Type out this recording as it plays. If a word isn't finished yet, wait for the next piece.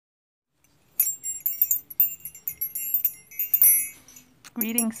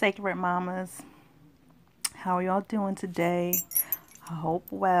Greetings, Sacred Mamas. How are y'all doing today? I hope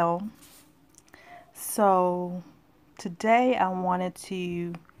well. So, today I wanted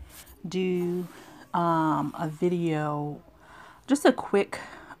to do a video, just a quick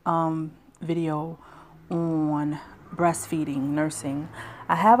video on breastfeeding, nursing.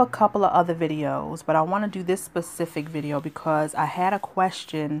 I have a couple of other videos, but I want to do this specific video because I had a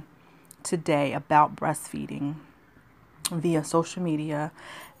question today about breastfeeding via social media,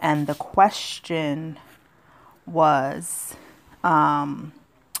 and the question was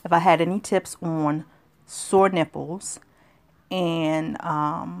if I had any tips on sore nipples, and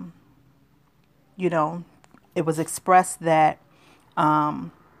it was expressed that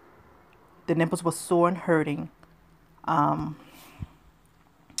the nipples were sore and hurting, and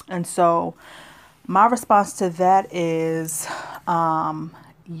so my response to that is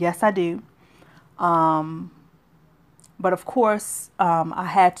yes, I do. But of course, I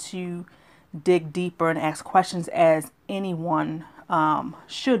had to dig deeper and ask questions as anyone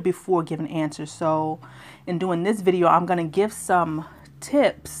should before giving answers. So in doing this video, I'm going to give some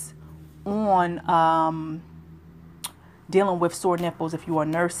tips on dealing with sore nipples if you are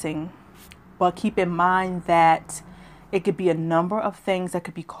nursing. But keep in mind that it could be a number of things that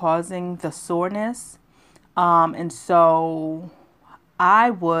could be causing the soreness. And so I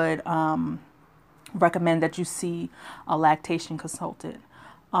would recommend that you see a lactation consultant,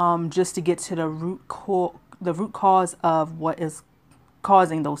 just to get to the root cause of what is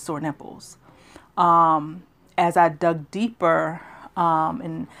causing those sore nipples. As I dug deeper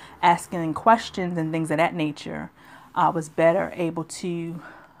and asking questions and things of that nature, I was better able to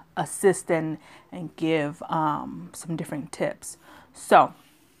assist and give some different tips. So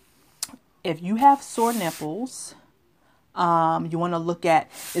if you have sore nipples, you want to look at,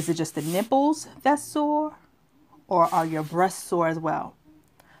 is it just the nipples that's sore, or are your breasts sore as well?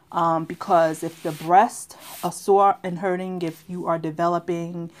 Because if the breasts are sore and hurting, if you are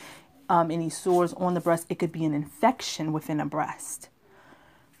developing any sores on the breast, it could be an infection within a breast.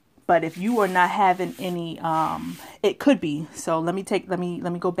 But if you are not having any, it could be. So let me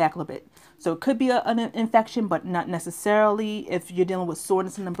go back a little bit. So it could be an infection, but not necessarily. If you're dealing with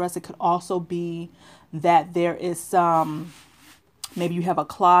soreness in the breast, it could also be that there is some, maybe you have a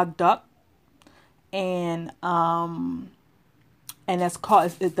clogged duct, and that's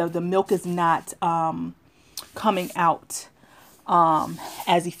caused, the milk is not coming out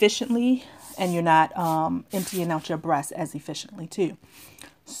as efficiently, and you're not emptying out your breast as efficiently too.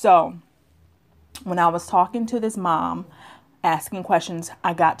 So when I was talking to this mom, asking questions,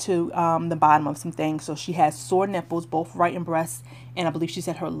 I got to the bottom of some things. So she has sore nipples, both right and breast, and I believe she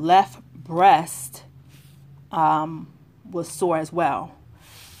said her left breast was sore as well.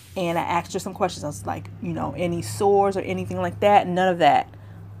 And I asked her some questions. I was like, any sores or anything like that? None of that.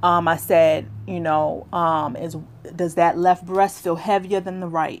 I said, does that left breast feel heavier than the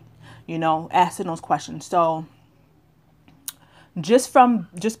right? Asking those questions. So just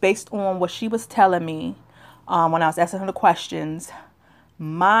based on what she was telling me, when I was asking her the questions,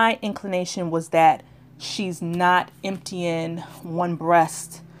 my inclination was that she's not emptying one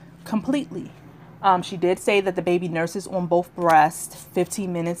breast completely. She did say that the baby nurses on both breasts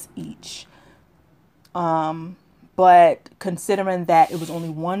 15 minutes each. But considering that it was only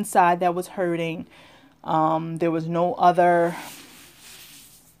one side that was hurting, there was no other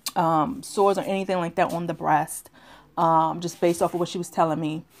sores or anything like that on the breast. Just based off of what she was telling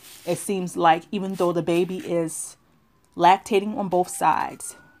me, it seems like even though the baby is lactating on both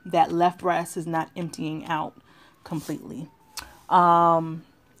sides, that left breast is not emptying out completely.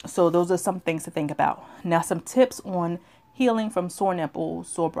 So those are some things to think about. Now, some tips on healing from sore nipples,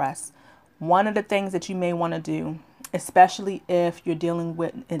 sore breasts. One of the things that you may want to do, especially if you're dealing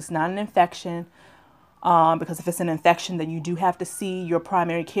with, it's not an infection, because if it's an infection, then you do have to see your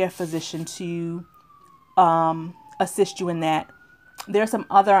primary care physician to assist you in that. There are some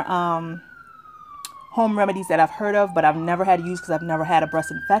other home remedies that I've heard of, but I've never had to use because I've never had a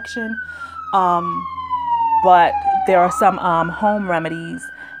breast infection. But there are some home remedies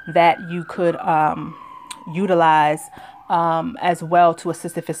that you could utilize as well to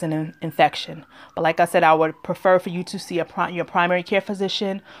assist if it's an infection. But like I said, I would prefer for you to see your primary care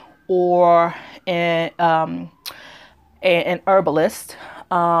physician or an herbalist,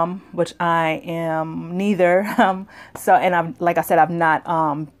 which I am neither. Like I said, I've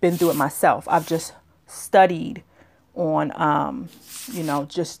not been through it myself. I've just studied on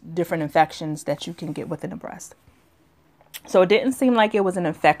just different infections that you can get within the breast. So it didn't seem like it was an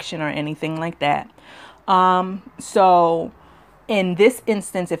infection or anything like that. So in this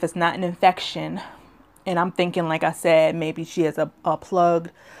instance, if it's not an infection, And I'm thinking, like I said, maybe she has a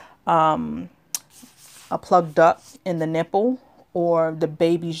plugged duct in the nipple, or the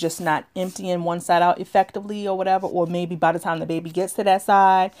baby's just not emptying one side out effectively or whatever. Or maybe by the time the baby gets to that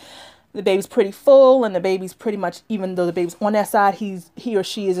side, the baby's pretty full, and the baby's pretty much, even though the baby's on that side, he or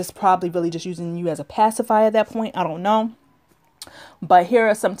she is just probably really just using you as a pacifier at that point. I don't know. But here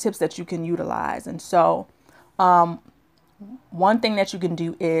are some tips that you can utilize. And so one thing that you can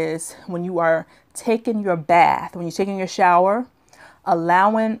do is when you are taking your bath, when you're taking your shower,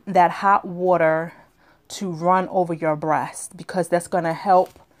 allowing that hot water to run over your breast, because that's going to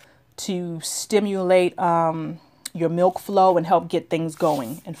help to stimulate your milk flow and help get things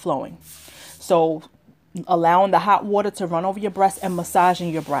going and flowing. So allowing the hot water to run over your breast and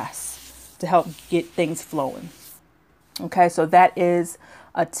massaging your breasts to help get things flowing. Okay, so that is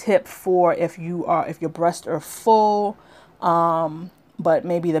a tip for if your breasts are full, but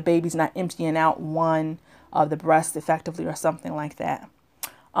maybe the baby's not emptying out one of the breasts effectively or something like that.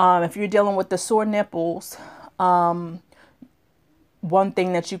 If you're dealing with the sore nipples, one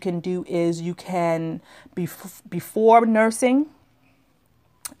thing that you can do is you can, before nursing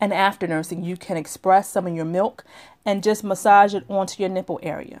and after nursing, you can express some of your milk and just massage it onto your nipple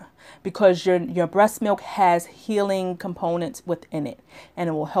area, because your breast milk has healing components within it, and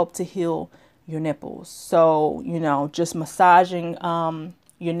it will help to heal your nipples. So, just massaging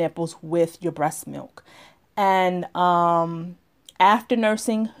your nipples with your breast milk. And after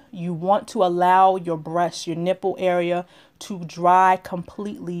nursing, you want to allow your breast, your nipple area, to dry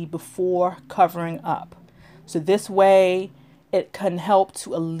completely before covering up. So this way it can help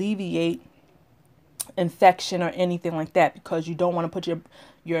to alleviate infection or anything like that, because you don't want to put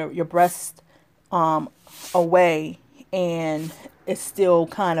your breast away and it's still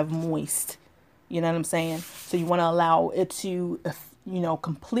kind of moist. You know what I'm saying? So you want to allow it to,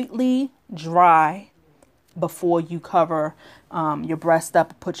 completely dry before you cover your breast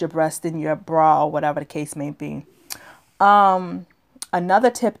up, put your breast in your bra, or whatever the case may be. Another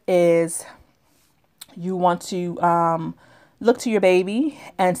tip is you want to look to your baby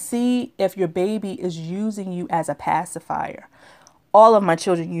and see if your baby is using you as a pacifier. All of my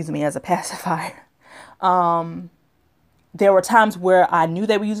children use me as a pacifier. There were times where I knew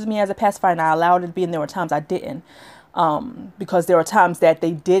they were using me as a pacifier and I allowed it to be, and there were times I didn't, because there were times that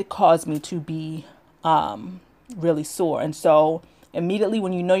they did cause me to be really sore. And so immediately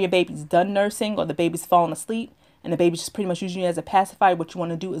when you know your baby's done nursing or the baby's falling asleep and the baby's just pretty much using you as a pacifier, what you want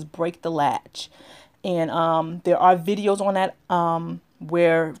to do is break the latch. And there are videos on that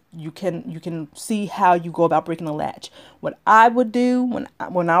where you can see how you go about breaking the latch. What I would do when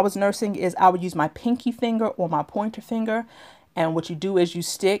I was nursing is I would use my pinky finger or my pointer finger, and what you do is you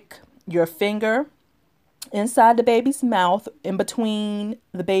stick your finger inside the baby's mouth, in between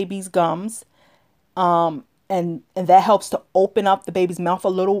the baby's gums, and that helps to open up the baby's mouth a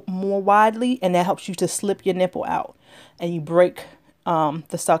little more widely, and that helps you to slip your nipple out, and you break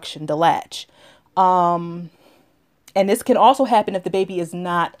the suction, the latch. And this can also happen if the baby is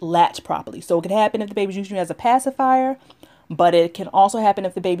not latched properly. So it can happen if the baby's using you as a pacifier, but it can also happen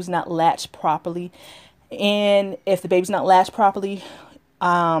if the baby's not latched properly. And if the baby's not latched properly,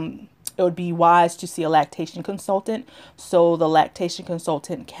 it would be wise to see a lactation consultant, so the lactation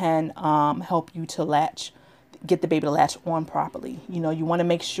consultant can help you to get the baby to latch on properly. You want to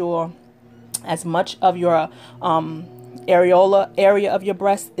make sure as much of your areola area of your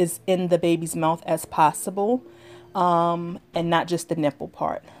breast is in the baby's mouth as possible, and not just the nipple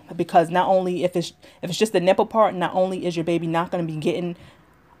part, because not only if it's just the nipple part, not only is your baby not going to be getting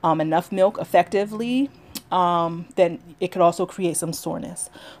enough milk effectively, then it could also create some soreness.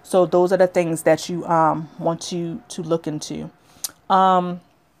 So those are the things that you want to look into.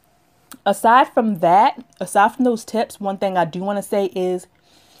 Aside from those tips, one thing I do want to say is,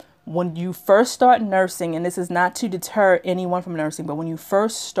 when you first start nursing, and this is not to deter anyone from nursing, but when you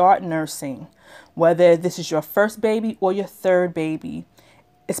first start nursing, whether this is your first baby or your third baby,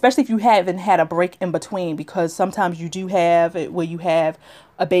 especially if you haven't had a break in between, because sometimes you do have it where you have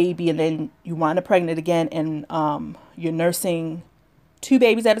a baby and then you wind up pregnant again, and you're nursing 2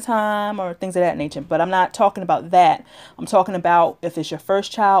 babies at a time or things of that nature. But I'm not talking about that. I'm talking about if it's your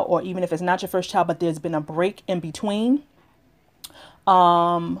first child, or even if it's not your first child, but there's been a break in between.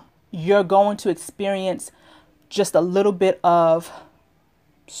 You're going to experience just a little bit of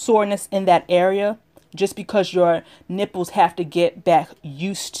soreness in that area, just because your nipples have to get back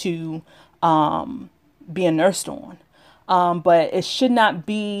used to being nursed on. But it should not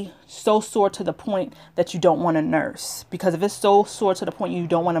be so sore to the point that you don't want to nurse, because if it's so sore to the point you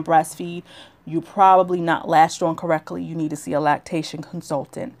don't want to breastfeed, you're probably not latched on correctly. You need to see a lactation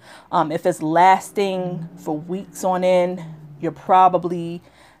consultant. If it's lasting for weeks on end, you're probably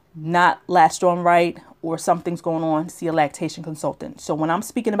not latched on right, or something's going on. See a lactation consultant. So when I'm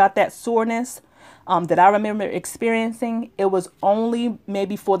speaking about that soreness that I remember experiencing, it was only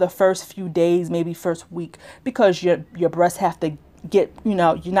maybe for the first few days, maybe first week, because your breasts have to get, you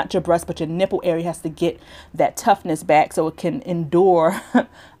know, you're not your breast, but your nipple area has to get that toughness back so it can endure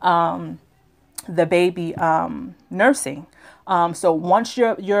the baby nursing. So once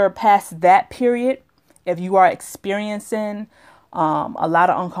you're past that period, if you are experiencing a lot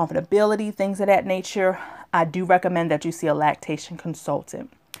of uncomfortability, things of that nature, I do recommend that you see a lactation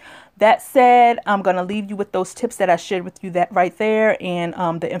consultant. That said, I'm going to leave you with those tips that I shared with you that right there, and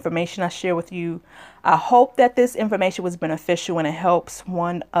the information I share with you. I hope that this information was beneficial and it helps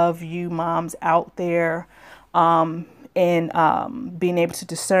one of you moms out there in being able to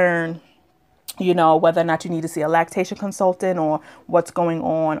discern, you know, whether or not you need to see a lactation consultant or what's going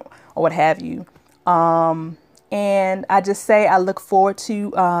on or what have you. And I just say I look forward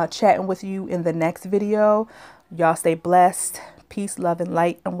to chatting with you in the next video. Y'all stay blessed. Peace, love, and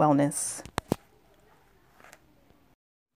light and wellness.